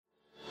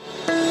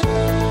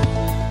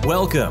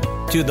Welcome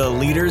to the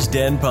Leaders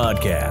Den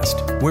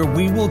podcast, where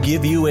we will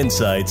give you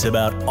insights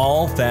about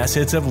all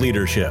facets of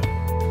leadership.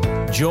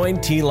 Join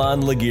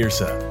Tilan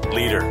Lagirsa,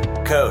 leader,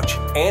 coach,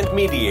 and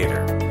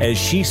mediator, as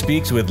she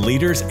speaks with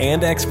leaders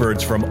and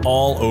experts from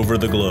all over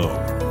the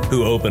globe,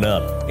 who open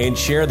up and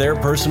share their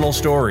personal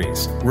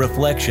stories,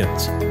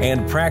 reflections,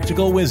 and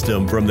practical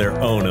wisdom from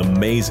their own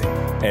amazing,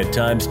 at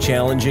times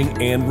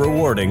challenging and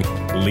rewarding,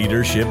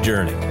 leadership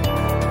journey.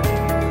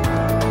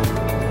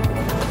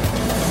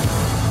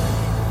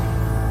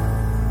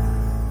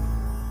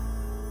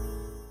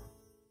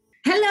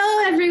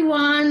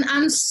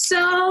 I'm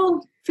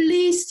so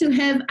pleased to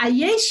have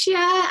Ayesha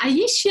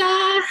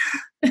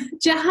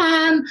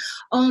Jahan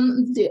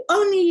on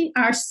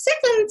our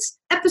second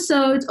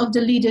episode of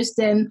the Leaders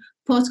Den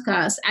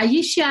podcast.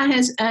 Ayesha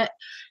has a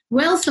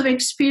wealth of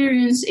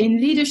experience in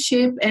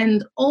leadership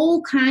and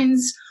all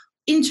kinds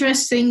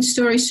interesting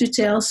stories to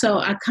tell, so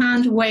I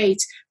can't wait.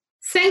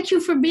 Thank you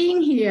for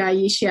being here,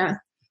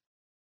 Ayesha.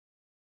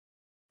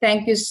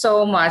 Thank you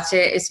so much.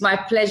 It's my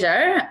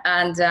pleasure,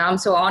 and I'm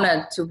so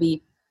honored to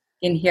be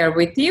in here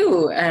with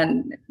you,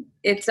 and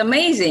it's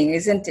amazing,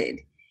 isn't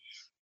it?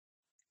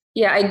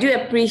 Yeah, I do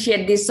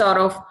appreciate this sort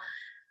of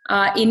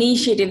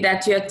initiative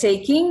that you're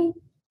taking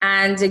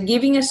and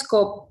giving a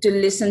scope to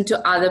listen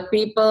to other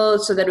people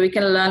so that we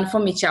can learn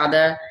from each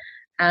other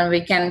and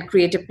we can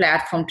create a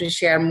platform to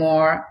share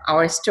more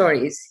our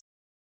stories.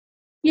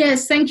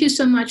 Yes, thank you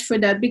so much for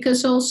that,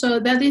 because also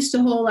that is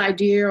the whole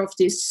idea of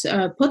this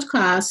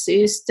podcast,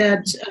 is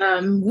that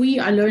we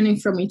are learning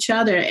from each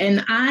other.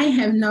 And I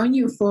have known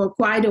you for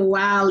quite a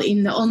while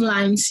in the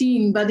online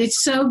scene, but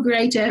it's so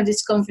great to have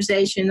this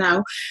conversation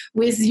now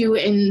with you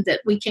and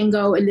that we can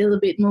go a little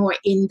bit more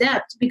in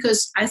depth,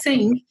 because I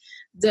think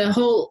the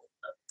whole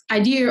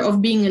idea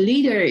of being a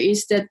leader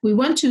is that we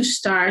want to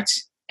start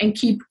and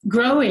keep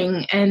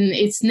growing, and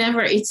it's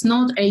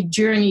not a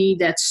journey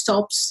that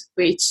stops,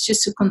 it's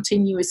just a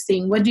continuous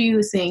thing. What do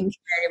you think?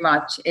 Very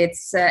much.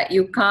 It's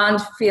you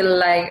can't feel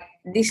like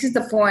this is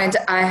the point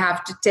I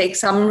have to take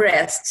some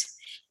rest.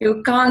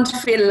 You can't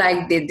feel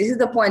like this is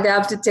the point I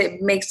have to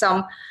make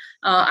some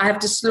I have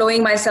to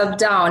slowing myself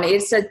down.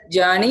 It's a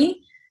journey,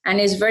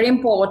 and it's very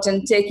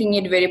important taking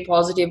it very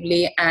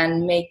positively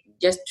and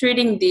just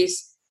treating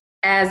this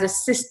as a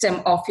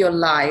system of your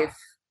life.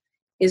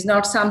 Is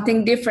not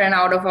something different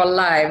out of our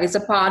life. It's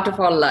a part of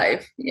our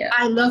life. Yeah,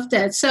 I love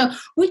that. So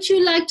would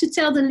you like to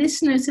tell the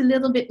listeners a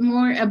little bit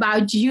more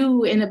about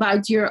you and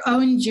about your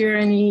own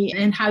journey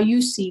and how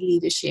you see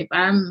leadership?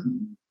 I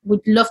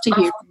would love to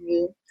hear from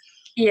you.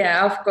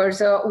 Yeah, of course.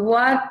 So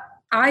what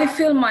I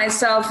feel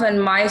myself and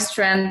my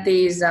strength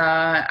is,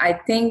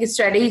 I think,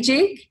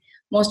 strategic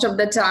most of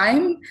the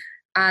time.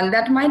 And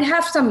that might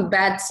have some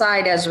bad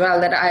side as well,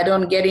 that I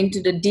don't get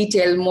into the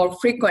detail more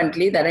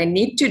frequently that I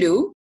need to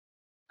do.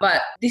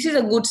 But this is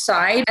a good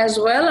side as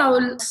well. I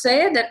will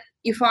say that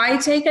if I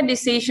take a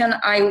decision,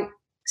 I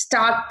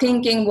start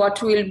thinking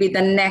what will be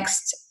the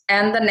next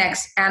and the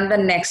next and the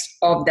next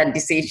of that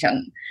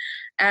decision.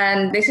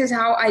 And this is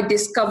how I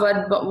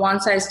discovered, but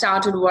once I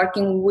started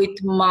working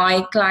with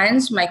my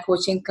clients, my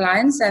coaching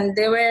clients, and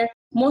they were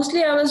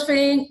mostly, I was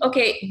feeling,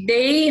 okay,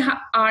 they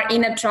are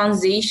in a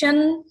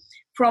transition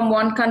from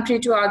one country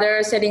to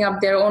other, setting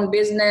up their own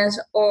business,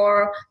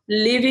 or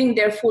leaving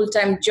their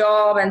full-time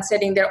job and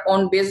setting their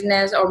own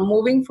business, or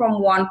moving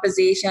from one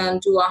position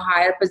to a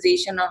higher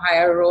position or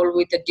higher role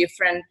with a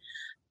different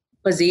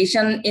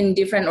position in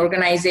different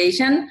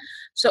organization.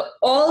 So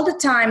all the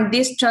time,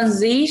 this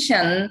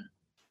transition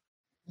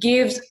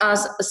gives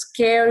us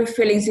scary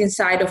feelings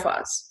inside of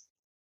us.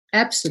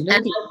 Absolutely.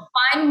 And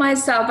I find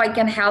myself, I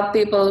can help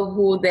people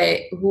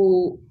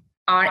who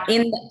are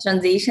in the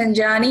transition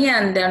journey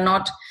and they're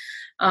not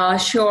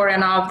sure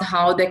enough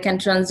how they can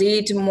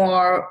transit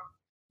more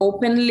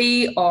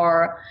openly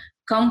or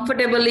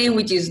comfortably,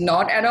 which is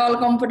not at all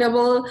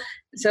comfortable.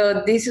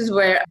 So this is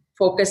where I'm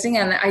focusing,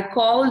 and I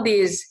call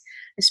this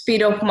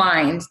speed of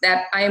mind.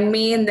 That I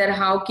mean that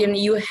how can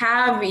you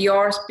have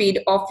your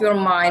speed of your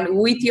mind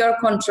with your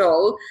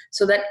control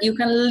so that you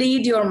can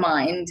lead your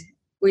mind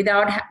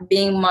without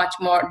being much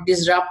more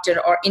disrupted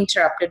or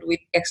interrupted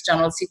with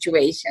external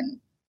situation.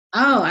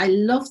 Oh, I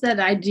love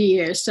that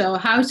idea. So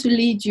how to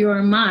lead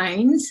your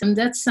mind. And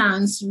that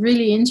sounds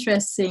really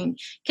interesting.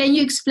 Can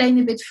you explain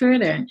a bit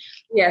further?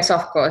 Yes,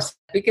 of course.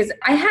 Because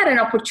I had an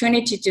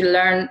opportunity to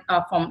learn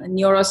from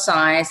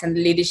neuroscience and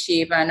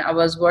leadership. And I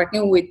was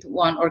working with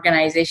one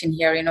organization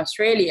here in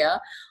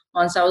Australia.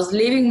 Once I was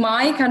leaving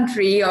my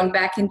country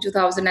back in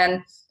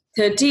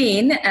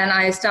 2013. And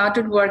I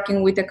started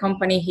working with a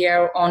company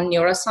here on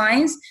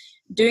neuroscience,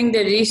 doing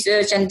the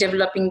research and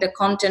developing the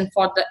content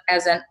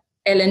as an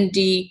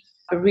L&D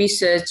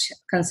research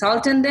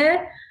consultant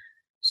there.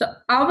 So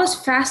I was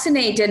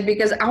fascinated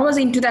because I was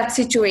into that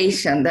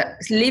situation,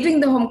 that leaving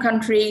the home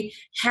country,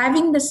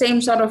 having the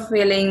same sort of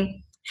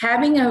feeling,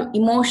 having an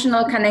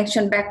emotional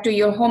connection back to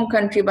your home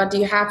country, but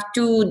you have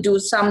to do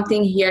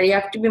something here. You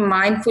have to be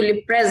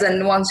mindfully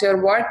present once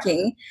you're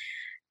working.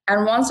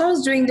 And once I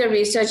was doing the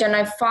research and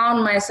I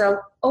found myself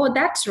oh,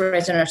 that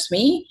resonates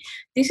me.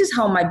 This is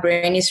how my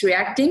brain is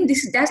reacting.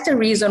 That's the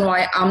reason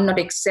why I'm not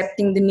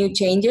accepting the new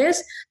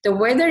changes. The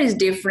weather is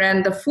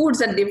different. The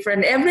foods are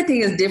different.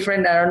 Everything is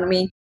different around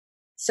me.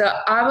 So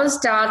I was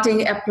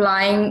starting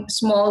applying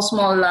small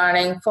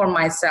learning for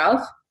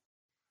myself.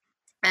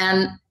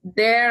 And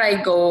there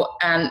I go,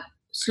 and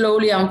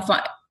slowly I'm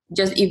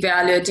just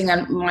evaluating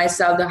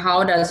myself,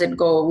 how does it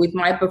go with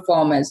my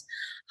performance?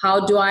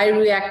 How do I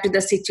react to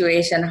the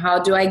situation? How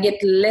do I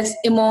get less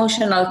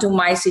emotional to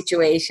my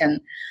situation?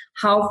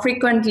 How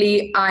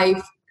frequently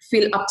I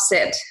feel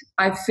upset,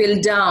 I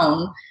feel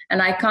down,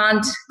 and I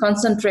can't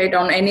concentrate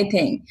on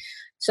anything.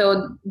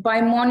 So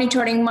by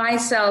monitoring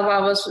myself,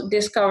 I was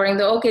discovering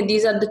that, okay,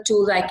 these are the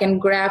tools I can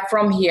grab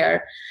from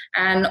here.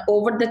 And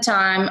over the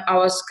time, I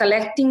was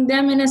collecting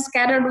them in a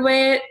scattered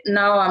way.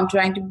 Now I'm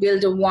trying to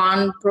build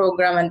one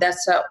program, and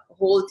that's a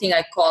whole thing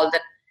I call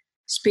the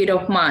Speed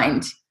of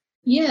Mind.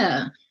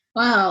 Yeah.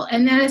 Wow.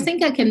 And I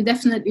think I can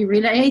definitely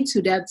relate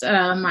to that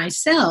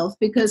myself,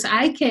 because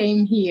I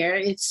came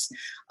here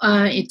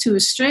to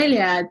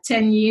Australia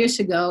 10 years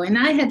ago, and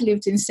I had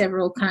lived in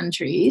several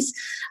countries.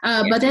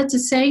 But at the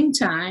same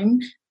time,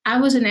 I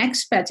was an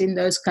expat in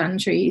those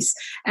countries.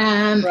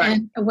 Right.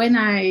 And when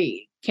I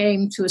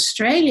came to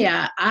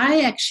Australia,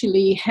 I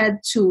actually had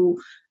to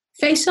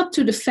face up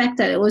to the fact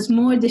that it was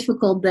more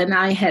difficult than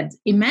I had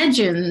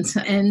imagined.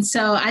 And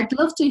so I'd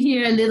love to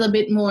hear a little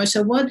bit more.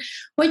 So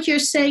what you're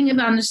saying, if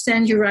I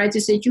understand you right,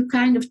 is that you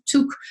kind of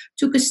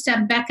took a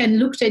step back and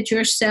looked at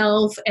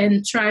yourself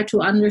and tried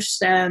to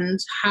understand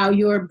how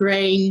your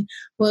brain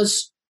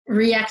was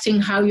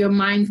reacting, how your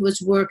mind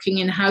was working,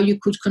 and how you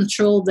could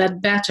control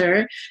that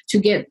better to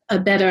get a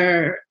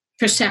better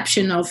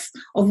perception of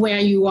where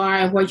you are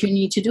and what you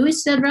need to do.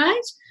 Is that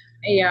right?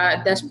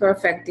 Yeah, that's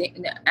perfect.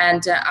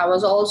 And I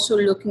was also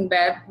looking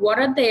back, what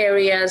are the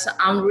areas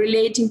I'm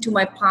relating to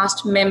my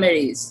past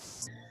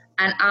memories?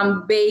 And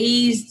I'm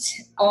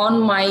based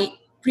on my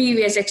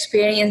previous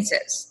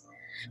experiences.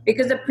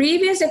 Because the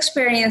previous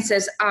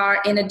experiences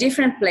are in a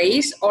different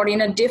place or in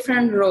a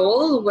different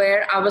role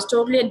where I was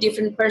totally a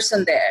different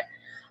person there.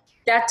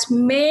 That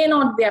may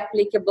not be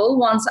applicable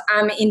once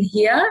I'm in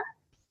here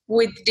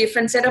with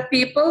different set of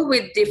people,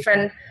 with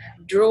different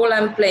role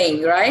I'm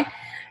playing, right?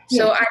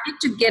 So I need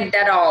to get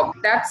that off.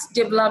 That's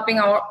developing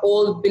our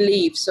old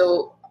beliefs.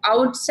 So I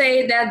would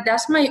say that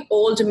that's my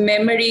old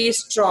memories,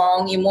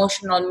 strong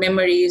emotional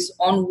memories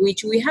on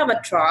which we have a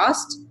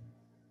trust.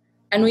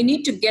 And we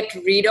need to get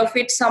rid of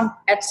it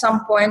at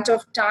some point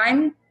of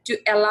time to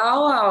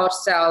allow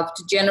ourselves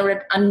to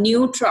generate a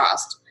new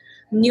trust,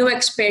 new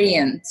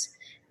experience,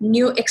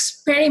 new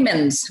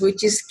experiments,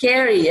 which is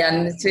scary.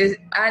 And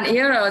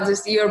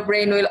your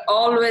brain will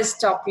always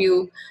stop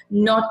you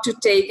not to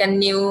take a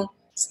new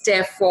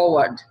step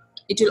forward.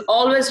 It will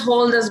always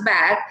hold us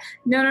back.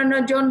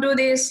 No, don't do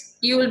this.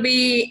 You will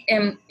be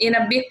in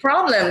a big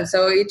problem.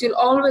 So it will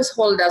always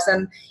hold us.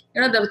 And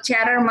the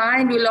chatter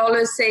mind will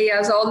always say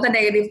us all the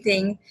negative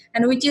thing,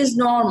 and which is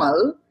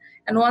normal.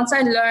 And once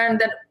I learned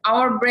that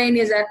our brain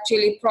is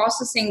actually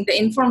processing the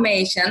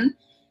information,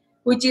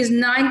 which is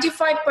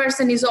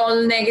 95% is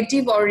all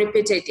negative or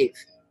repetitive.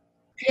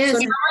 Yes. So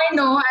now I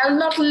know I will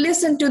not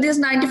listen to this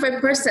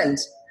 95%.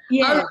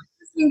 Yeah. I'll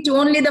listen to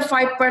only the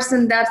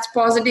 5% that's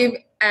positive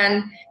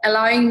and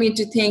allowing me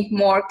to think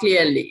more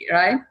clearly,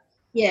 right?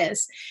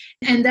 Yes.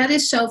 And that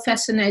is so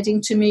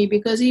fascinating to me,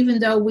 because even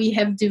though we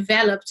have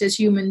developed as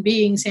human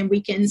beings and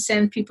we can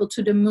send people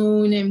to the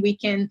moon, and we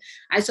can,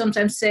 I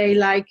sometimes say,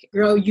 like,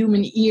 grow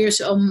human ears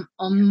on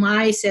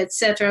mice,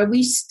 etc.,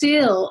 we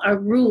still are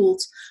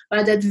ruled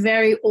by that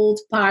very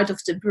old part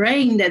of the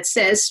brain that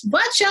says,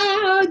 watch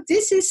out,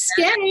 this is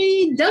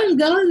scary, don't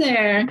go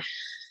there.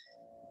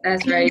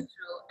 That's very true.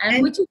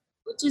 And which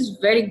is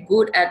very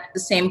good at the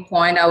same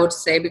point, I would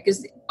say,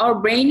 because our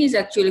brain is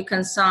actually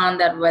concerned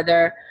that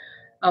whether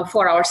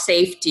for our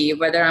safety,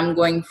 whether I'm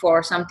going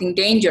for something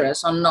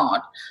dangerous or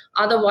not.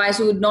 Otherwise,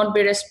 we would not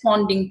be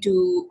responding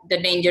to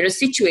the dangerous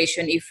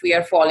situation if we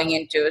are falling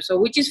into. So,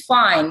 which is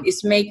fine.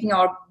 It's making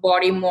our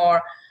body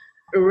more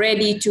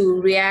ready to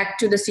react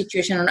to the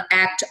situation and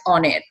act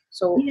on it.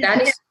 So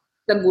that is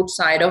the good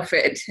side of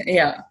it.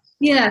 Yeah.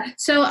 Yeah,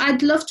 so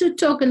I'd love to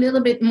talk a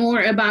little bit more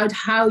about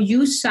how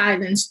you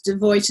silence the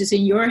voices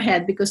in your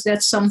head, because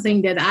that's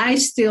something that I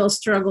still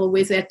struggle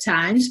with at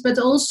times. But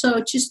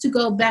also, just to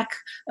go back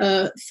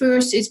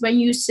first, is when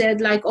you said,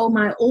 like, oh,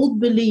 my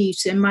old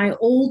beliefs and my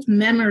old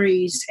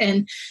memories.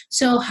 And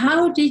so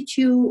how did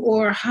you,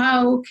 or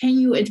how can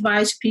you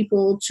advise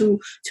people to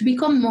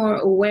become more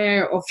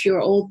aware of your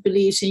old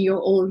beliefs and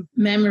your old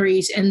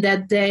memories, and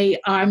that they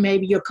are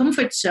maybe your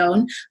comfort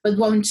zone, but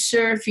won't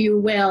serve you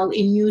well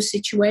in new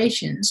situations?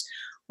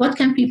 What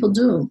can people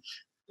do?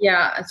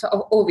 Yeah,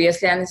 so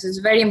obviously, and this is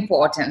very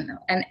important,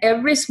 and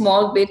every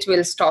small bit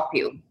will stop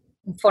you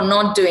for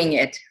not doing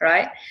it,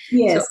 right?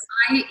 Yes.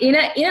 So in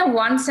a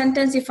one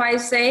sentence, if I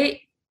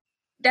say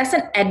that's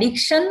an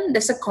addiction,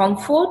 that's a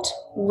comfort,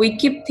 we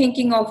keep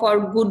thinking of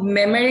our good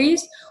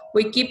memories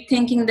We keep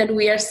thinking that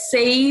we are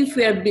safe,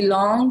 we are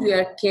belonged, we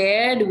are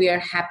cared, we are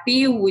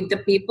happy with the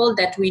people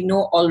that we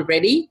know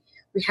already.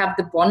 We have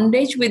the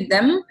bondage with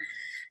them.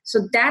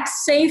 So that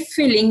safe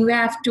feeling we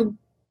have to,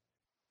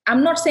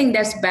 I'm not saying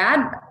that's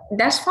bad,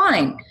 that's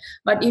fine.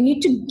 But you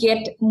need to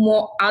get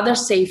more other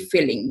safe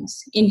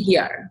feelings in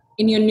here,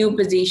 in your new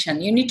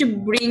position. You need to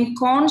bring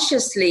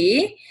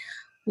consciously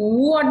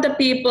what the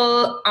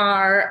people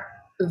are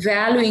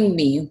valuing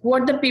me,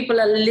 what the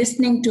people are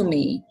listening to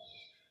me.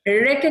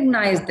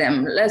 Recognize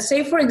them. Let's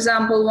say, for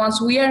example,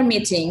 once we are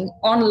meeting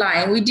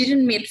online, we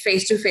didn't meet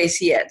face to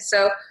face yet.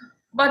 So,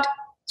 but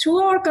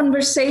through our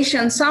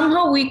conversation,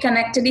 somehow we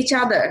connected each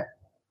other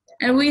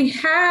and we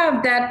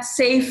have that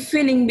safe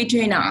feeling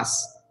between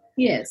us.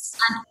 Yes.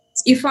 And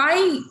if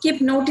I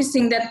keep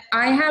noticing that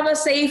I have a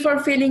safer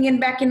feeling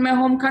back in my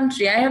home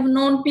country, I have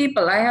known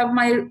people, I have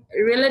my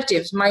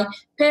relatives, my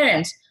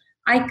parents,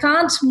 I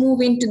can't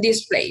move into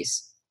this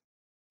place.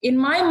 In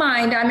my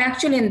mind, I'm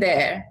actually in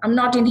there. I'm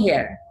not in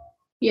here.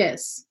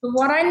 Yes. So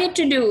what I need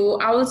to do,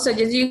 I will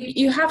suggest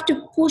you have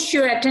to push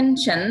your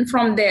attention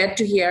from there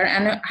to here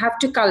and have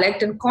to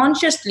collect and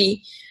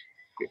consciously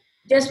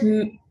just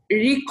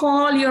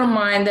recall your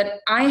mind that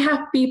I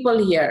have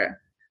people here.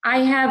 I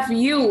have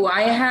you.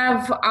 I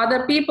have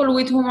other people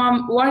with whom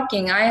I'm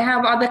working. I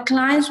have other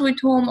clients with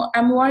whom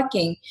I'm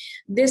working.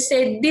 They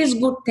said this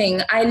good thing.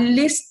 I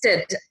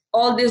listed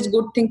all these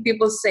good things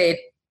people said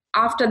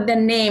after the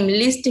name,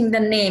 listing the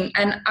name,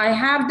 and I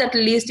have that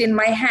list in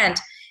my hand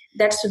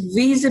that's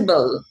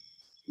visible.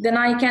 Then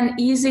I can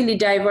easily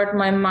divert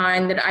my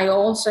mind that I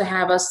also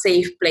have a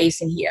safe place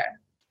in here.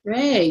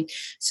 Great.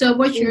 So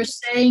what you're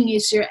saying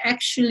is you're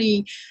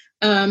actually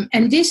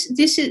and this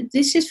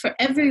is for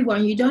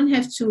everyone. You don't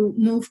have to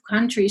move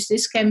countries.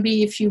 This can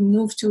be if you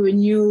move to a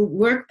new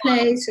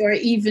workplace or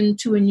even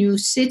to a new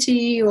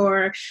city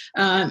or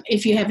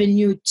if you have a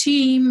new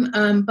team.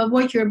 But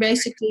what you're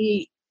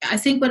basically, I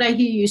think what I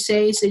hear you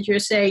say is that you're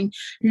saying,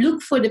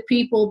 look for the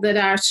people that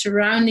are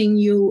surrounding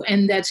you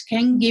and that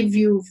can give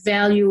you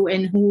value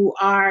and who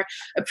are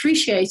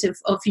appreciative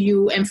of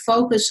you, and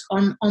focus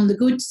on the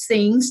good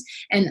things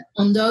and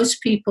on those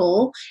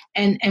people,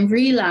 and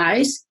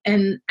realize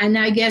and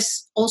I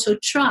guess also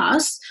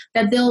trust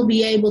that they'll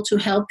be able to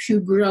help you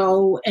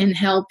grow and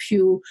help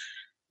you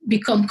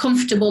become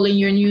comfortable in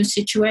your new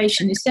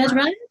situation. Is that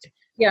right?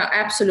 Yeah,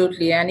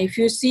 absolutely. And if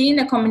you see in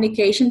a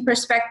communication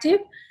perspective,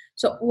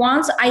 so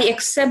once I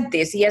accept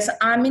this, yes,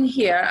 I'm in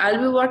here, I'll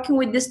be working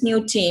with this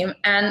new team,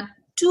 and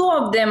 2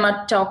 of them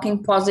are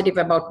talking positive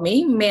about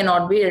me, may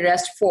not be,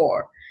 rest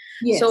 4.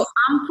 Yes. So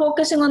I'm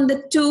focusing on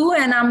the 2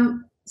 and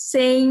I'm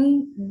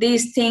saying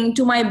this thing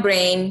to my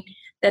brain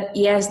that,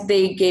 yes,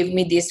 they gave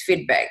me this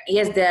feedback.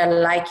 Yes, they are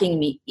liking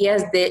me.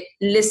 Yes, they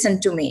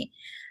listen to me.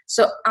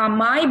 So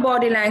my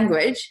body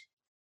language,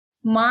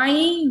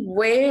 my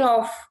way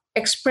of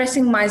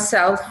expressing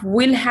myself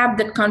will have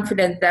that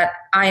confidence that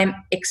I am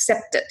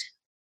accepted,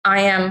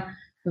 I am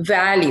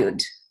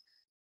valued.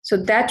 So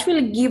that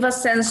will give a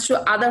sense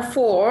to other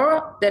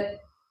 4 that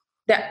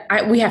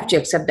we have to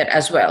accept that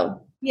as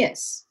well.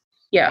 Yes.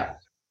 Yeah.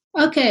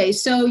 Okay,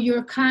 so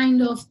you're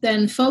kind of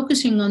then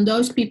focusing on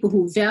those people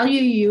who value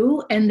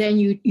you, and then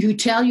you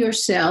tell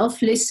yourself,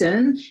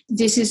 listen,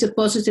 this is a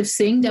positive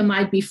thing. There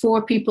might be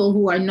 4 people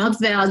who are not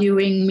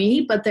valuing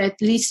me, but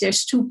at least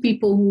there's 2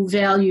 people who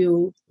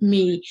value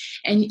me,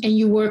 and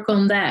you work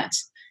on that.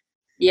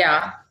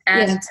 Yeah,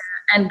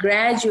 and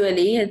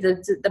gradually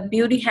the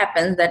beauty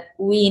happens that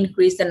we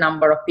increase the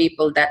number of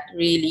people that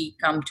really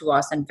come to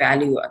us and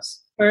value us.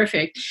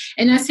 Perfect.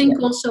 And I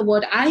think also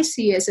what I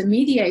see as a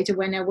mediator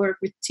when I work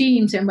with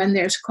teams and when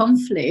there's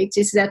conflict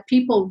is that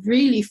people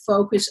really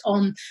focus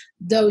on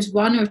those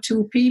 1 or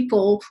 2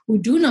 people who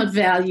do not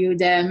value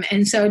them.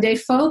 And so they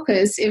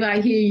focus, if I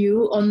hear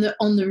you, on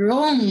the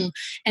wrong,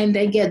 and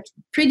they get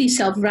pretty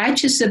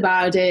self-righteous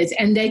about it,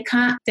 and they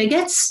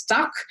get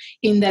stuck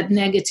in that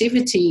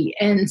negativity.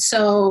 And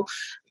so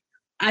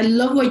I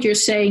love what you're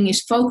saying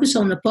is focus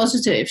on the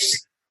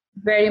positives.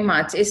 Very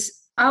much.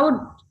 I would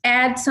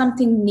add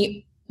something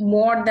new,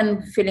 more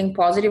than feeling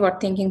positive or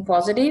thinking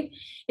positive.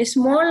 It's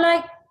more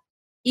like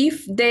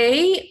if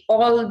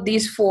all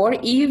these 4,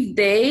 if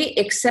they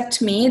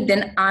accept me,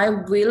 then I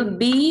will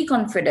be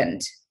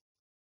confident.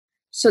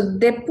 So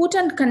they put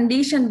a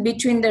condition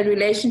between the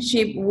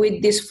relationship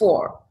with these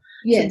 4.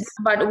 Yes.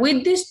 So, but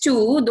with these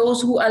 2,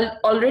 those who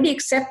already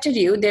accepted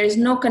you, there is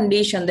no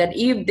condition that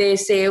if they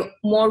say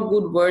more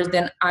good words,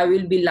 then I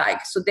will be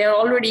liked. So they're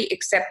already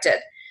accepted.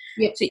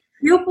 Yes. So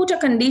you put a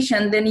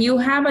condition, then you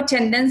have a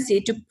tendency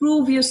to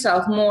prove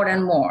yourself more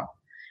and more.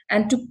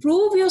 And to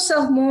prove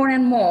yourself more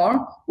and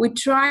more, we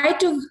try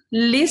to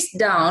list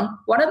down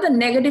what are the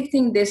negative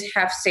things they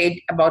have said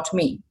about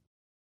me.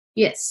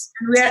 Yes.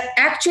 We are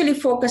actually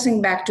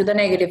focusing back to the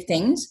negative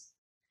things.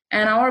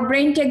 And our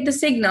brain takes the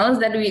signals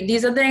that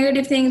these are the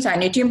negative things, I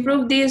need to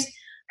improve this.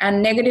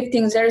 And negative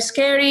things are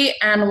scary.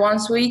 And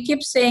once we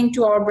keep saying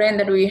to our brain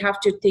that we have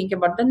to think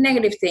about the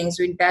negative things,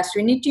 we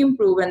need to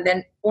improve, and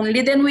then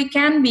only then we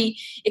can be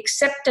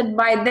accepted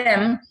by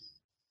them.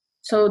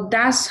 So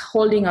that's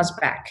holding us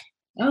back.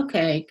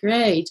 Okay,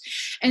 great.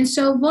 And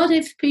so what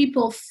if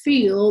people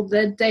feel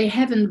that they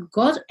haven't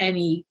got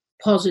any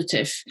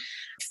positive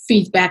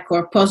feedback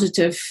or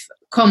positive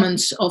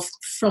comments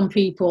from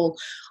people?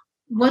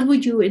 What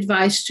would you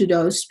advise to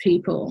those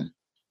people?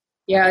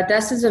 Yeah,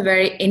 this is a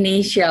very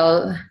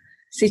initial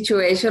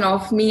situation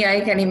of me,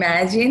 I can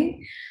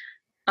imagine.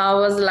 I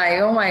was like,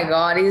 oh my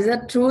God, is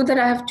it true that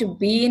I have to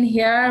be in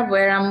here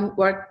where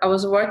I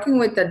was working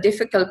with a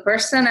difficult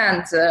person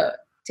and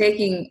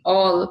taking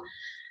all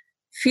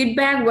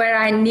feedback where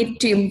I need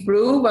to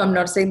improve. I'm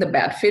not saying the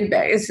bad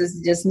feedback, it's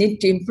just need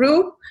to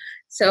improve.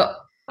 So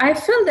I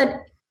feel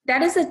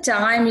that is the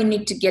time you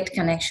need to get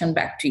connection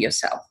back to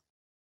yourself.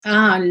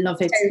 I love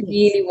it.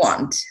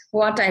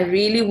 What I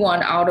really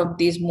want out of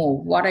this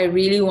move, what I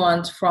really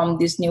want from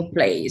this new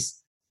place.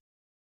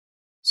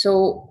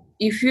 So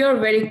if you're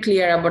very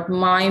clear about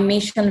my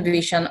mission,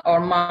 vision, or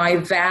my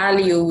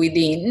value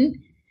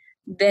within,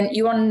 then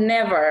you are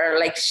never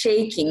like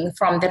shaking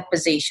from that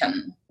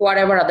position,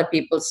 whatever other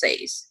people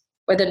says,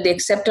 whether they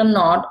accept or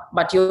not,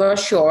 but you are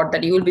sure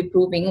that you will be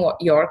proving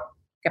what your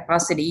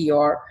capacity,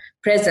 your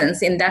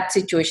presence in that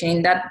situation,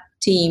 in that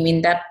team,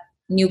 in that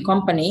new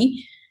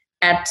company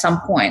at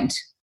some point.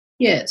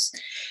 Yes.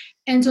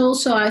 And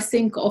also, I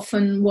think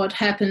often what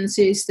happens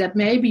is that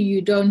maybe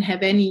you don't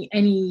have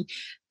any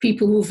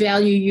people who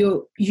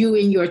value you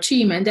in your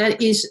team, and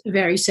that is a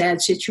very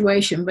sad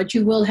situation. But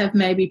you will have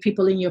maybe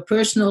people in your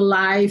personal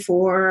life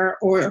or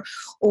in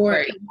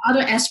other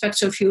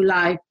aspects of your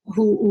life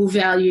who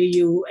value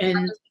you,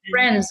 and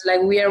friends.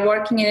 Like we are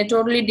working in a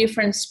totally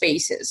different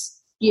spaces,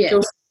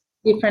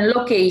 different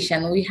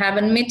location. We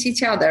haven't met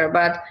each other,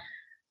 but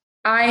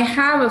I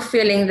have a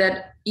feeling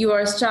that you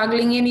are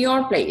struggling in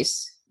your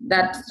place.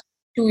 That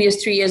 2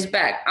 years, 3 years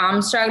back,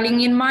 I'm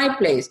struggling in my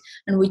place,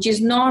 and which is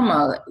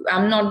normal.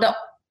 I'm not the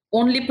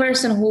only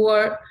person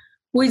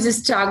who is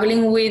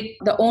struggling with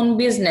the own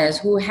business,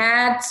 who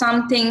had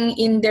something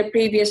in their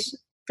previous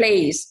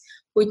place,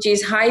 which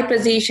is high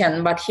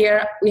position, but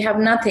here we have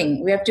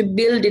nothing. We have to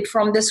build it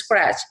from the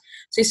scratch.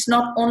 So it's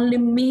not only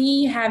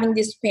me having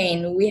this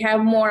pain, we have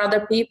more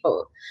other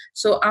people.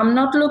 So I'm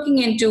not looking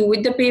into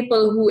with the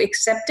people who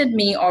accepted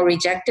me or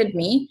rejected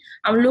me.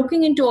 I'm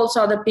looking into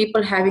also other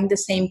people having the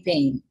same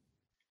pain.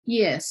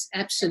 Yes,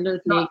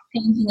 absolutely. Not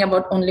thinking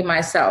about only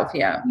myself,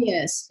 yeah.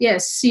 Yes,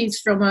 see it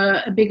from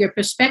a bigger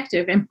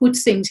perspective and put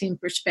things in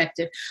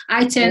perspective.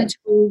 I tend to,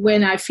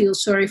 when I feel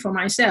sorry for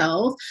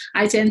myself,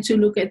 I tend to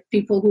look at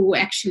people who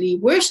actually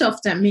worse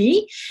off than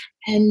me.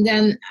 And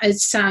then it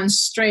sounds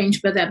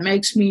strange, but that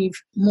makes me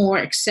more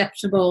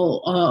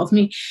acceptable of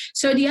me.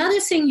 So the other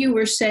thing you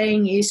were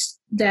saying is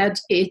that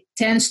it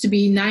tends to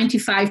be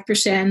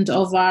 95%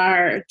 of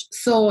our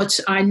thoughts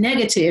are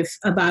negative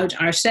about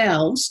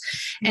ourselves.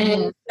 Mm-hmm.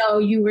 And so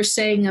you were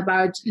saying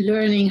about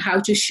learning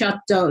how to shut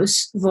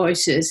those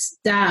voices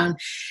down.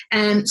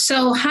 And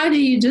so how do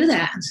you do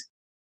that?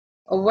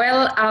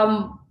 Well,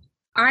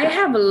 I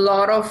have a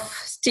lot of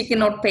sticky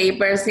note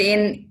papers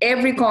in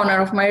every corner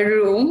of my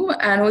room,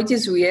 and which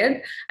is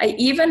weird. I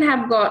even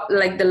have got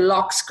like the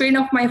lock screen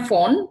of my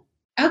phone.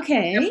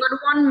 Okay. I've got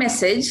one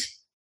message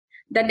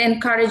that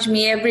encouraged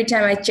me every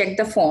time I check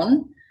the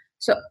phone.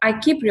 So I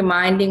keep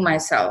reminding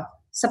myself,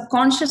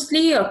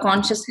 subconsciously or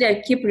consciously,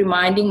 I keep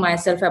reminding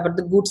myself about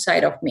the good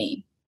side of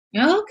me.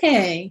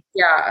 Okay.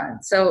 Yeah.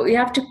 So you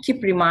have to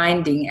keep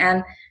reminding.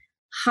 And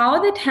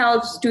how that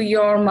helps to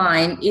your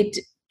mind, it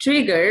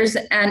triggers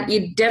and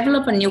it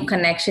develops a new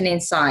connection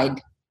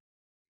inside.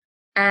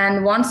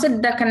 And once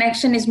the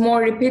connection is more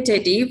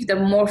repetitive, the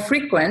more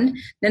frequent,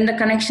 then the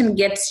connection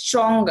gets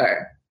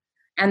stronger.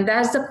 And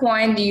that's the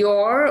point,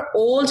 your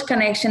old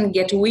connection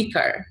get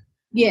weaker.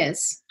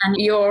 Yes. And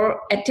your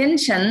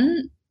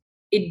attention,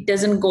 it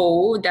doesn't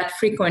go that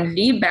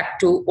frequently back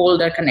to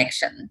older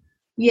connection.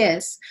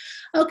 Yes.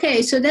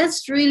 Okay, so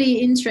that's really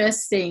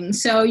interesting.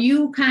 So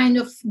you kind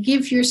of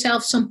give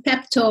yourself some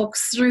pep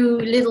talks through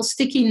little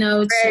sticky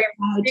notes.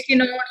 Sticky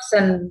notes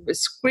and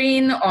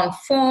screen, on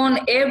phone,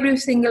 every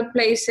single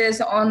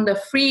places, on the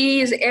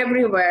freeze,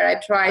 everywhere. I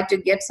try to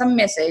get some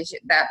message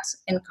that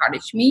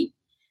encourage me.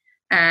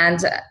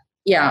 And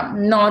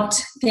not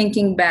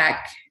thinking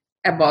back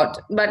about,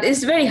 but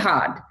it's very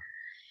hard.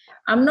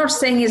 I'm not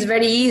saying it's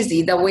very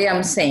easy the way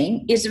I'm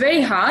saying. It's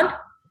very hard,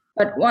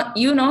 but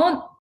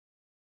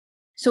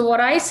so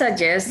what I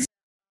suggest,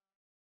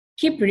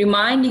 keep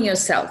reminding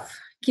yourself,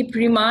 keep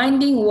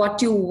reminding what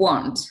you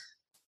want,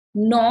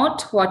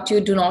 not what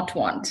you do not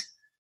want,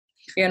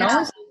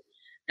 Yeah.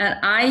 And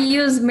I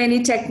use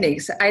many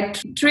techniques. I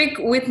trick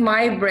with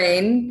my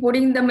brain,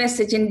 putting the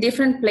message in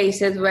different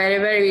places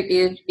wherever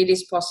it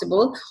is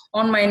possible.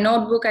 On my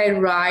notebook, I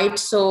write.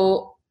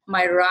 So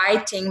my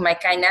writing, my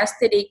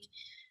kinesthetic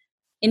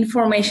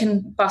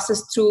information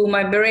passes through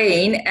my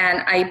brain,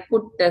 and I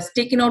put the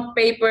sticky note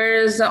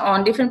papers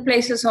on different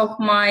places of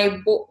my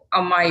book,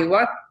 on my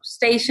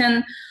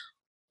workstation.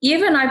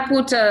 Even I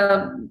put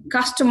a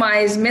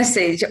customized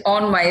message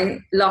on my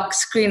lock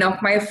screen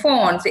of my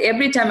phone. So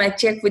every time I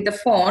check with the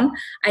phone,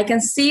 I can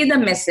see the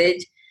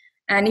message.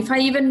 And if I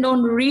even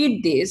don't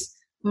read this,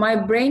 my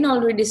brain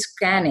already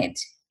scanned it.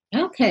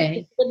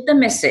 Okay. With the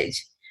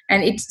message,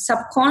 and it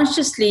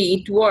subconsciously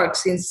it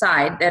works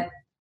inside that,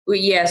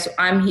 yes,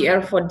 I'm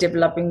here for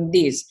developing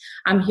this,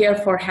 I'm here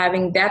for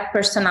having that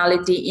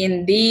personality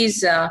in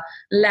this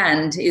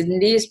land, in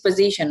this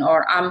position,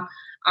 or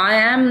I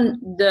am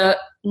the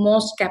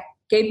most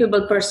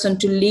capable person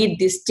to lead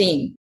this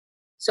team.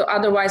 So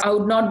otherwise I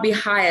would not be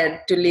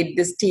hired to lead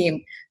this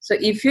team. So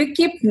if you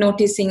keep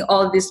noticing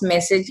all this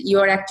message, you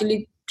are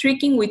actually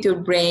tricking with your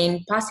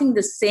brain, passing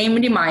the same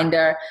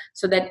reminder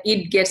so that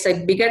it gets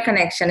a bigger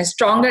connection, a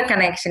stronger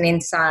connection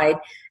inside.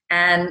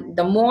 And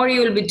the more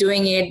you will be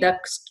doing it, the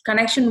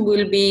connection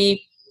will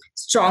be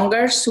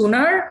stronger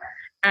sooner.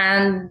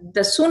 And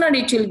the sooner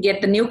it will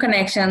get the new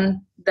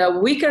connection, the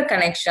weaker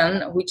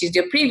connection, which is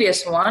your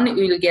previous one,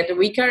 you will get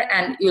weaker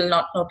and you will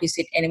not notice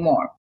it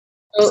anymore.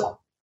 So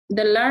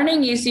the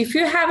learning is, if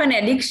you have an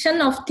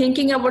addiction of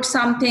thinking about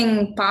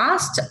something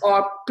past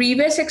or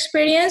previous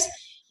experience,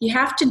 you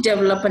have to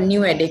develop a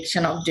new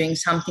addiction of doing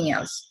something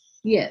else.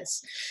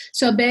 Yes.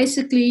 So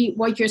basically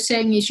what you're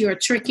saying is you're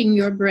tricking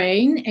your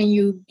brain, and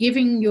you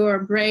giving your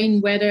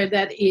brain, whether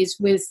that is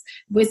with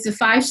the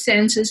five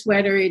senses,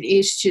 whether it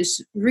is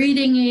just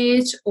reading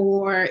it,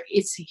 or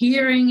it's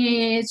hearing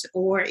it,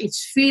 or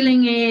it's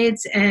feeling it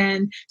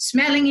and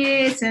smelling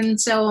it and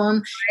so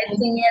on.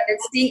 Writing it,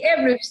 it's the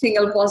every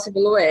single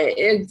possible way.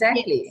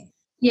 Exactly.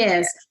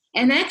 Yes.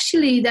 And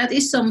actually, that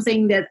is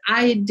something that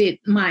I did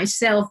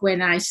myself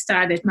when I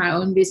started my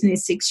own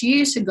business 6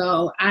 years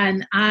ago.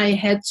 And I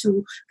had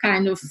to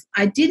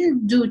I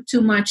didn't do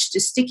too much the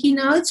sticky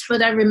notes,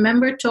 but I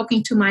remember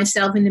talking to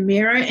myself in the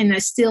mirror, and I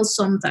still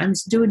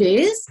sometimes do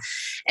this,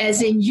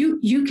 as in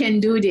you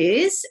can do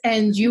this,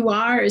 and you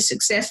are a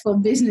successful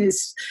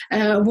business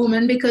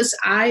woman, because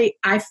I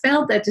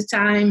felt at the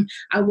time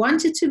I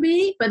wanted to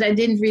be, but I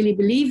didn't really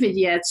believe it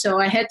yet. So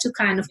I had to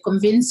kind of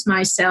convince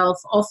myself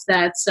of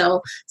that.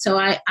 So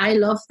I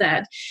love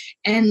that.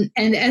 And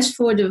as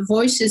for the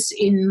voices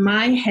in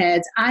my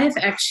head, I've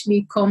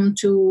actually come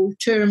to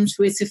terms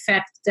with the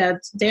fact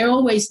that they're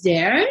always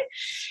there,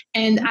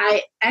 and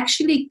I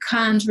actually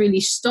can't really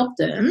stop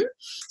them.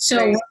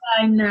 So what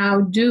I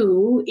now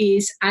do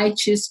is I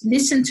just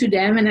listen to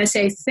them, and I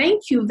say,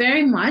 thank you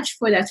very much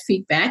for that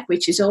feedback,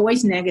 which is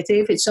always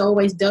negative. It's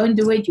always, don't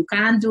do it, you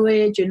can't do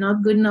it, you're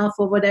not good enough,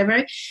 or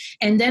whatever.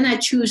 And then I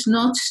choose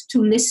not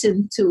to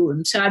listen to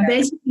them. So I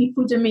basically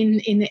put them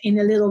in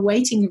a little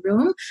waiting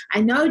room.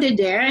 I know they're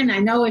there, and I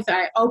know if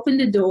I open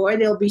the door,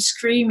 they'll be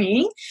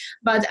screaming,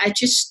 but I'm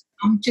just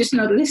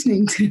not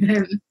listening to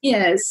them.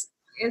 Yes.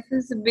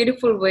 This is a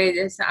beautiful way.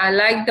 I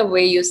like the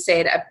way you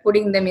said,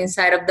 putting them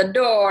inside of the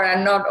door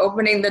and not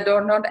opening the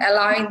door, not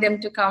allowing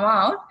them to come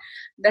out.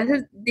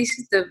 This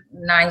is the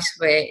nice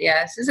way.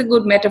 Yes, it's a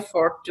good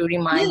metaphor to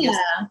remind us.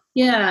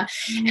 Yeah.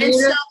 And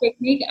so,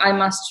 technique, I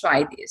must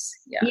try this.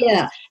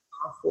 Yeah.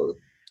 Powerful.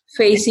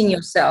 Facing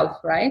yourself,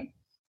 right?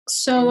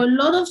 So a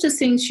lot of the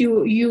things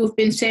you've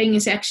been saying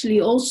is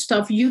actually all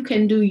stuff you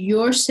can do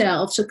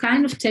yourself. So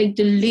kind of take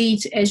the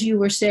lead, as you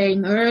were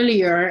saying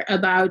earlier,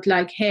 about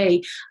like,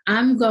 hey,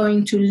 I'm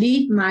going to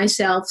lead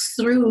myself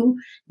through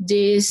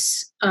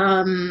this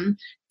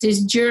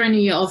this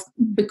journey of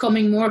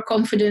becoming more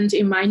confident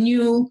in my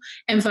new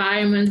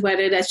environment,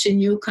 whether that's a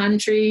new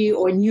country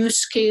or new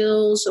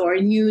skills or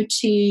a new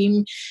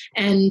team,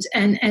 and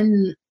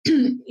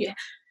yeah.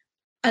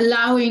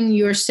 Allowing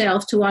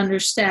yourself to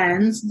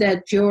understand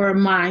that your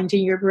mind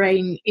and your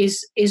brain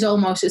is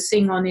almost a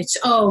thing on its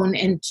own,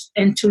 and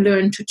to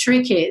learn to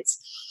trick it.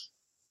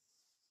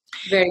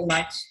 Very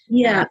much.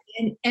 Yeah.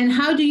 And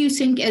how do you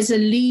think, as a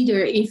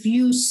leader, if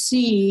you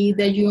see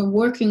that you're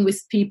working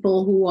with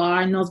people who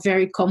are not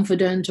very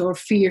confident or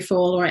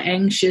fearful or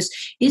anxious,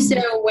 is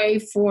there a way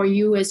for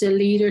you as a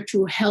leader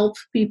to help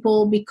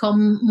people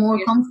become more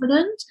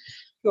confident?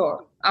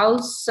 Sure.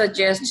 I'll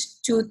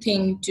suggest two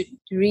things to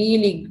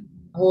really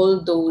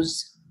hold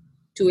those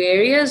two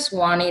areas.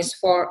 One is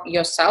for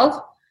yourself,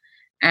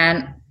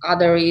 and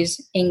other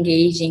is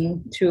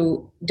engaging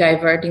through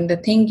diverting the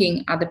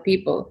thinking other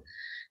people.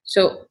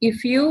 So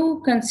if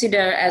you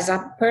consider as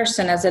a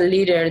person, as a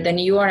leader, then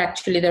you are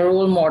actually the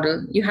role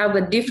model. You have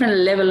a different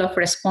level of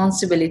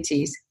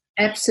responsibilities.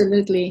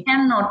 Absolutely. You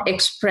cannot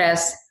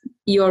express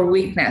your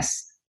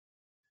weakness.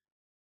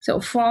 So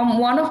from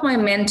one of my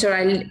mentors,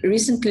 I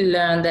recently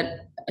learned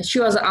that she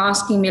was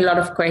asking me a lot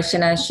of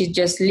questions, and she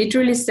just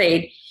literally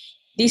said,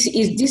 is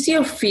this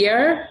your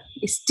fear?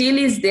 It still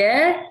is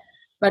there,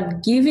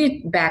 but give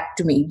it back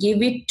to me.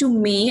 Give it to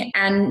me,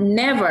 and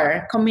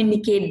never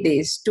communicate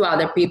this to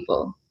other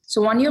people.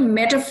 So on your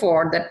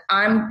metaphor that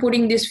I'm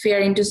putting this fear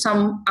into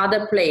some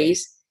other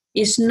place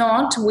is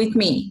not with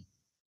me.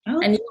 Oh.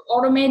 And you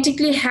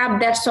automatically have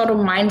that sort of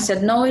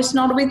mindset. No, it's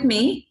not with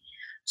me.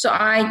 So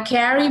I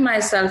carry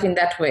myself in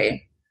that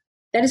way.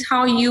 That is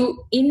how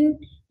you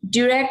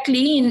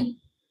indirectly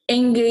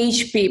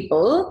engage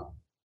people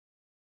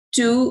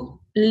to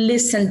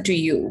listen to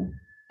you.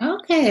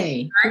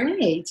 Okay,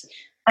 great.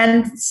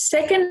 And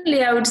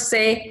secondly, I would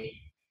say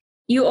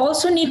you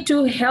also need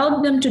to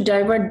help them to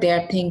divert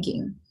their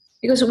thinking.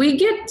 Because we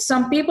get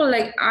some people,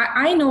 like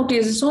I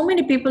notice so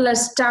many people are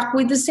stuck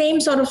with the same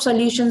sort of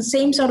solution,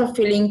 same sort of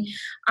feeling.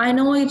 I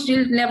know it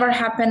will never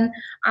happen.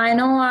 I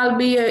know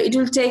it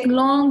will take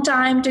long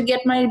time to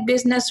get my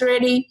business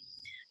ready.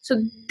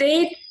 So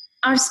they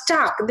are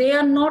stuck. They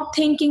are not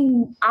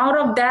thinking out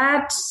of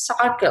that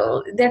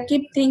circle. They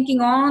keep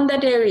thinking on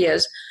that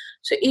areas.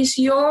 So is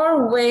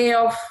your way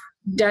of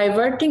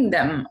diverting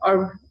them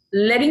or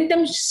letting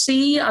them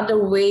see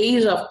other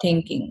ways of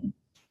thinking?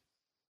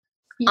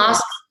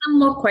 Ask some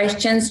more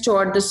questions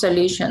toward the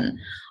solution.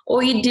 Oh,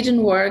 it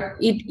didn't work.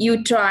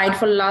 You tried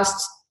for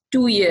last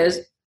 2 years.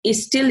 It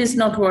still is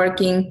not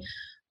working.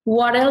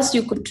 What else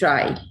you could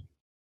try?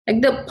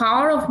 Like the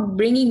power of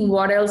bringing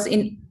what else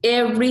in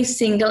every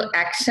single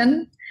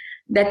action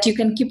that you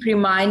can keep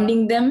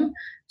reminding them.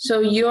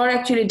 So you're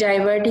actually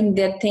diverting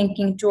their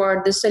thinking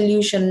toward the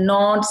solution,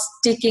 not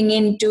sticking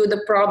into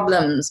the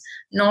problems,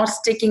 not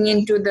sticking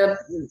into the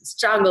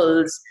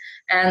struggles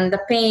and the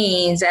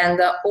pains and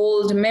the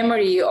old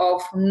memory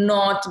of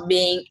not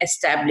being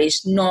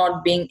established,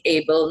 not being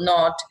able,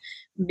 not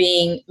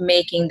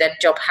making that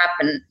job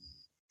happen.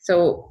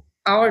 So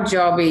our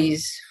job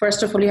is,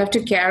 first of all, you have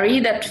to carry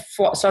that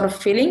sort of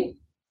feeling.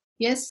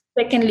 Yes.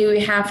 Secondly, we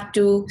have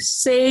to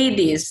say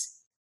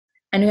this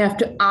and we have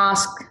to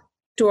ask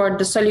toward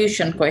the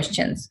solution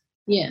questions.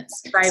 Yes.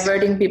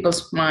 Diverting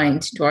people's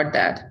mind toward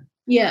that.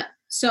 Yeah.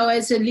 So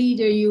as a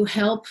leader, you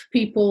help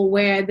people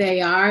where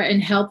they are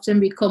and help them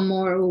become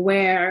more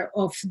aware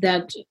of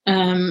that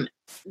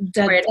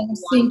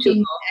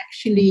thinking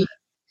actually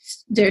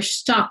they're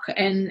stuck.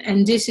 And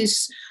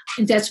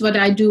that's what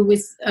I do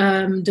with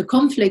the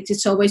conflict.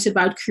 It's always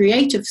about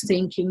creative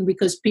thinking,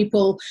 because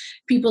people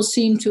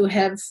seem to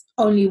have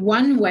only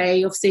one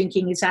way of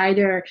thinking. It's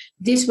either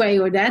this way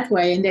or that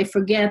way, and they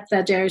forget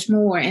that there's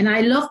more. And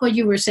I love what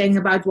you were saying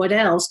about what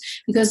else,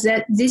 because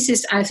this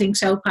is, I think,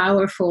 so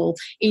powerful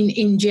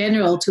in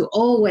general, to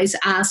always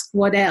ask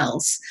what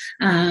else,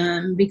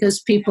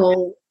 because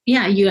people,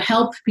 you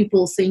help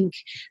people think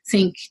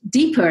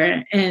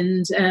deeper.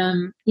 And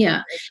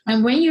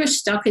and when you're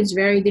stuck, it's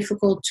very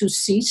difficult to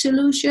see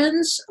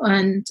solutions.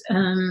 And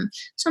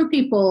some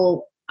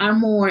people are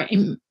more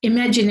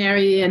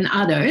imaginary than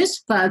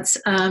others, but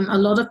a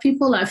lot of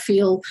people, I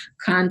feel,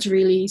 can't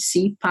really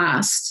see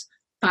past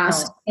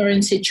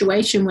current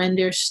situation when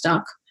they're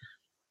stuck.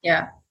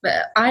 Yeah,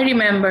 but I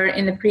remember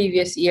in the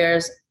previous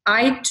years,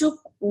 I took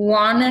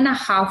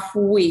 1.5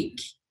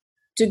 weeks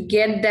to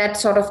get that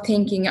sort of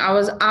thinking. I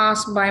was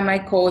asked by my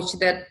coach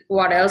that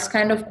what else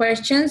kind of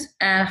questions,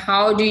 and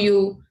how do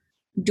you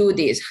do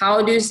this?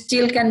 How do you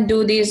still can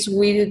do this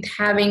with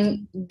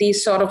having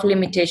these sort of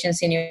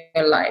limitations in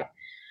your life?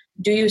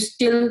 Do you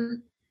still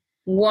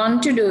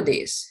want to do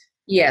this?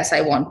 Yes,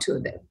 I want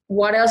to.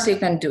 What else you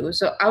can do?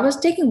 So I was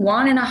taking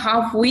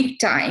 1.5 week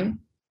time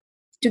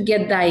to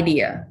get the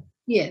idea.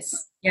 Yes.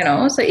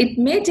 So it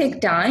may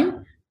take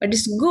time, but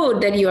it's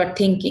good that you are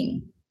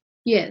thinking.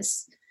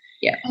 Yes.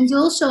 Yeah. And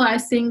also, I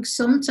think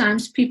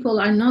sometimes people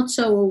are not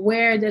so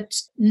aware that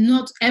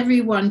not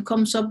everyone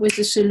comes up with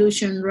a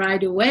solution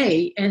right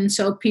away. And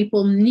so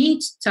people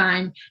need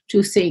time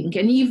to think.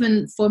 And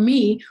even for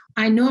me,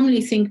 I normally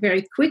think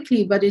very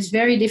quickly, but it's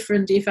very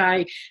different if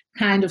I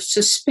kind of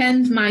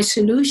suspend my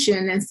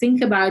solution and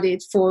think about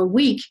it for a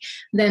week,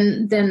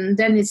 then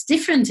it's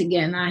different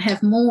again. I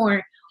have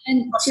more.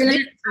 And I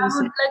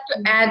would like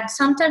to add,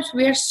 sometimes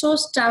we are so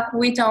stuck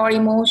with our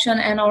emotion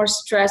and our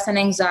stress and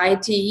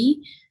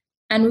anxiety,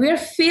 and we're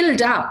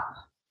filled up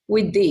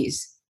with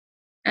these.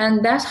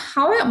 And that's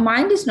how our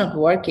mind is not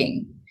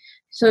working.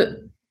 So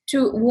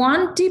to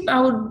one tip,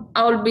 I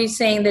would be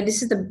saying that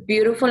this is the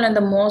beautiful and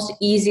the most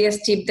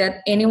easiest tip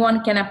that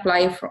anyone can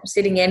apply from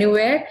sitting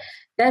anywhere.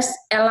 That's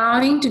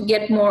allowing to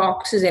get more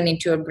oxygen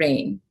into your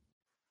brain.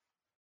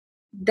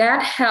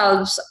 That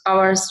helps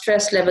our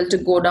stress level to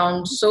go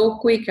down so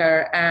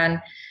quicker. And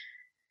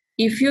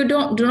if you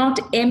do not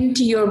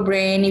empty your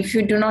brain, if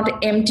you do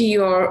not empty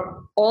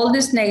all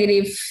these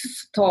negative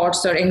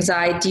thoughts or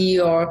anxiety,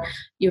 or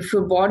if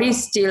your body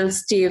is still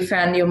stiff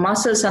and your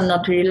muscles are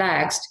not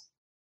relaxed,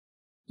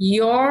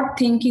 your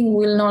thinking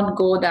will not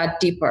go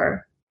that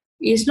deeper.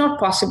 It's not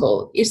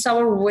possible. It's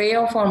our way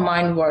of our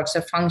mind works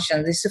or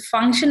functions.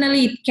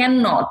 Functionally, it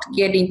cannot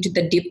get into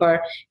the deeper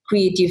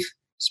creative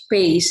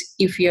space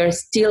if you're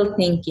still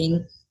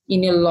thinking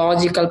in a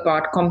logical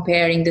part,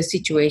 comparing the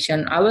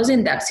situation. I was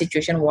in that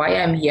situation, why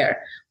I'm here,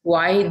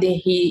 why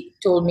he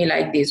told me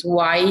like this,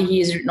 why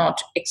he is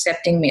not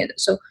accepting me.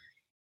 So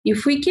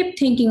if we keep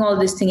thinking all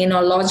this thing in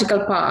our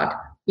logical part,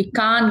 we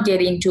can't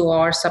get into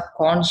our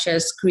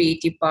subconscious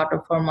creative part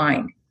of our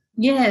mind.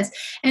 Yes.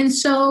 And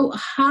so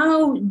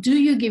how do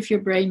you give your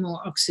brain more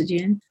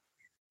oxygen?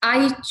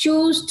 I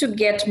choose to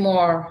get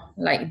more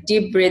like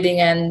deep breathing,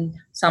 and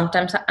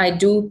sometimes I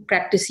do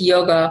practice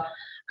yoga.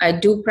 I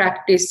do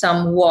practice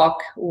some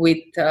walk with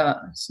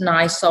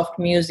nice soft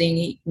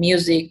music,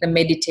 the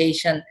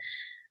meditation.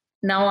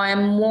 Now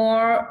I'm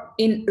more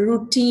in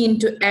routine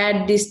to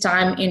add this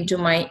time into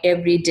my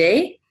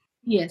everyday.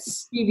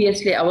 Yes.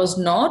 Previously I was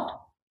not.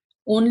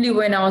 Only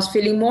when I was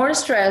feeling more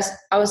stressed,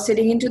 I was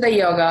sitting into the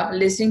yoga,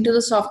 listening to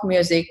the soft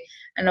music,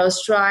 and I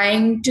was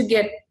trying to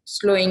get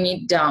slowing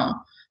it down.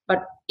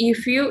 But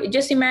if you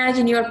just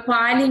imagine you're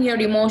piling your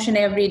emotion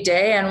every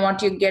day and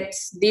want you get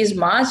this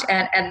much,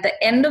 and at the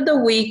end of the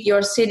week,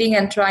 you're sitting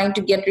and trying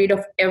to get rid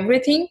of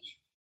everything,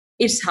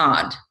 it's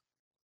hard.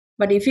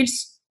 But if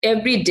it's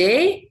every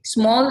day,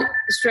 small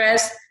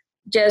stress,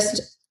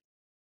 just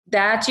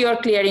that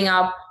you're clearing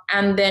up,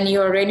 and then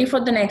you're ready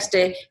for the next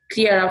day,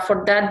 clear up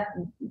for that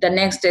the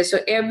next day. So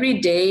every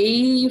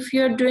day, if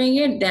you're doing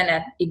it,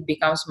 then it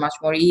becomes much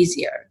more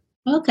easier.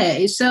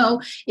 Okay, so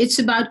it's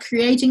about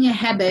creating a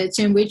habit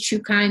in which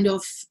you kind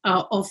of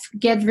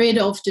get rid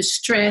of the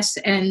stress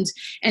and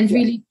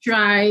really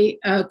try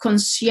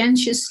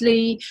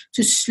conscientiously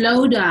to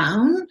slow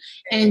down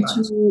and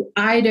to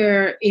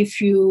either,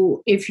 if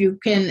you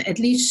can at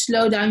least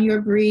slow down your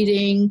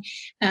breathing,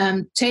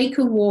 take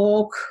a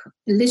walk,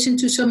 listen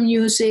to some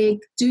music,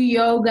 do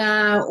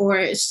yoga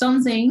or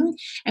something,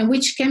 and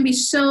which can be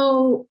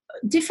so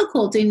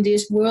difficult in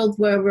this world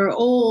where we're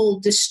all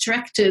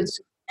distracted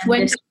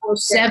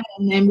 24/7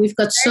 and we've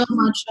got so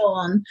much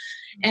on,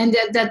 and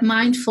that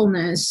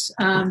mindfulness,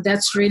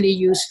 that's really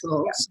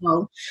useful.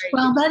 So,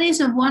 well, that is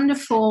a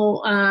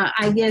wonderful,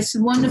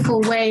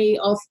 wonderful way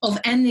of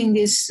ending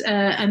this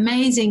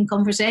amazing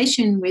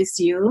conversation with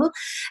you.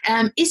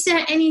 Is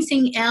there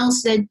anything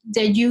else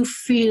that you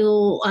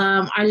feel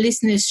our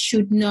listeners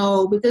should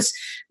know? Because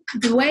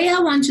the way I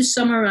want to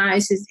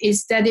summarize it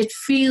is that it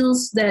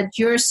feels that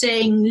you're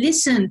saying,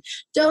 listen,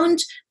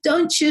 don't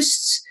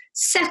just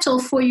settle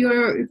for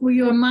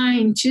your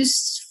mind,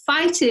 just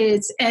fight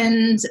it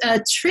and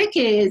trick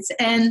it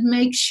and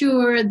make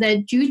sure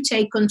that you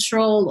take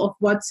control of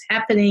what's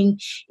happening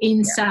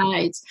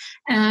inside.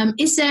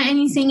 Is there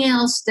anything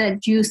else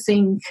that you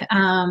think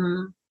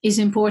is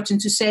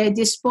important to say at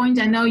this point?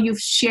 I know you've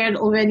shared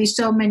already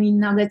so many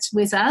nuggets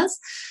with us.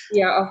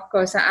 Yeah, of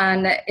course.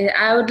 And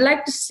I would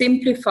like to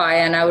simplify,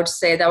 and I would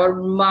say that our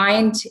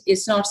mind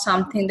is not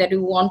something that we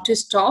want to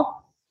stop.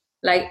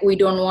 Like we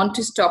don't want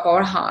to stop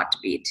our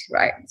heartbeat,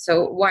 right?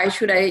 So why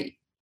should I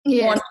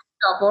want to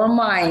stop our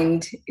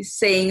mind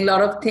saying a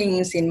lot of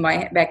things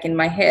back in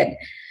my head?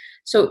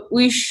 So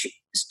we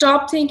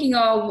stop thinking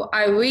of,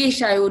 I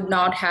wish I would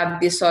not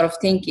have this sort of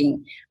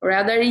thinking.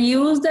 Rather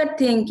use that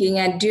thinking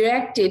and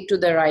direct it to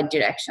the right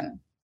direction.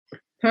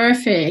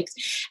 Perfect.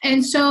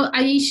 And so,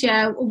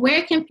 Aisha,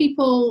 where can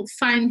people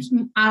find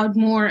out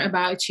more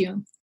about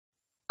you?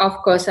 Of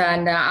course,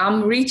 and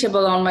I'm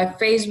reachable on my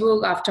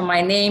Facebook after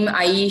my name,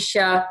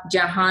 Aisha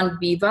Jahan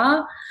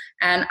Biva.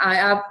 And I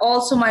have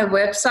also my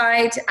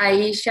website,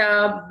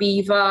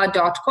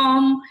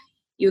 aishabiva.com.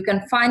 You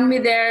can find me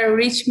there,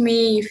 reach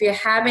me. If you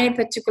have any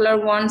particular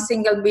one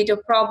single bit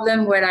of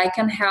problem where I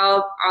can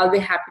help, I'll be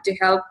happy to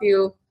help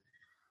you.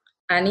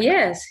 And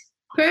yes.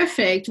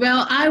 Perfect.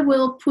 Well, I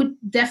will put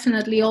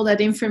definitely all that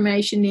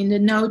information in the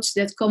notes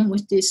that come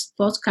with this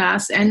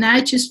podcast. And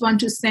I just want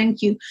to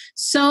thank you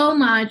so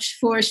much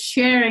for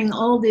sharing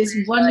all this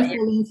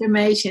wonderful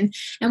information.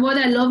 And what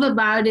I love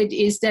about it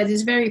is that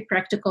it's very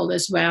practical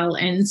as well.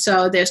 And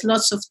so there's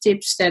lots of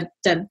tips that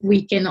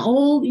we can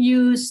all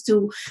use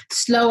to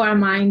slow our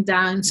mind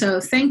down. So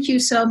thank you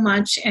so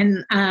much.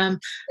 And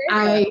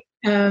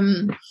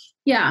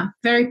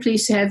very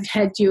pleased to have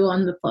had you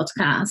on the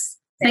podcast.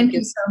 Thank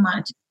you so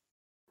much.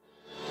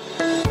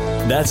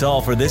 That's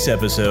all for this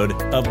episode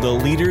of the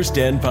Leaders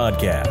Den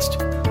podcast.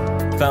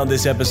 Found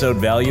this episode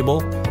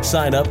valuable?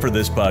 Sign up for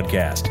this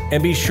podcast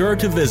and be sure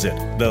to visit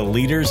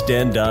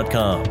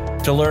theleadersden.com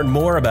to learn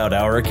more about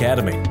our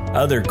academy,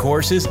 other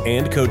courses,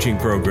 and coaching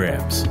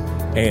programs.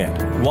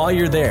 And while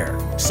you're there,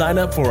 sign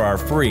up for our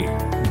free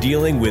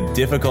Dealing with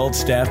Difficult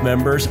Staff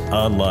Members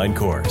online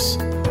course.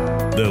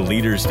 The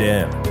Leaders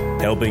Den,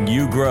 helping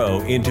you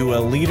grow into a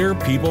leader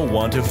people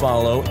want to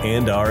follow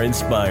and are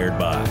inspired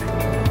by.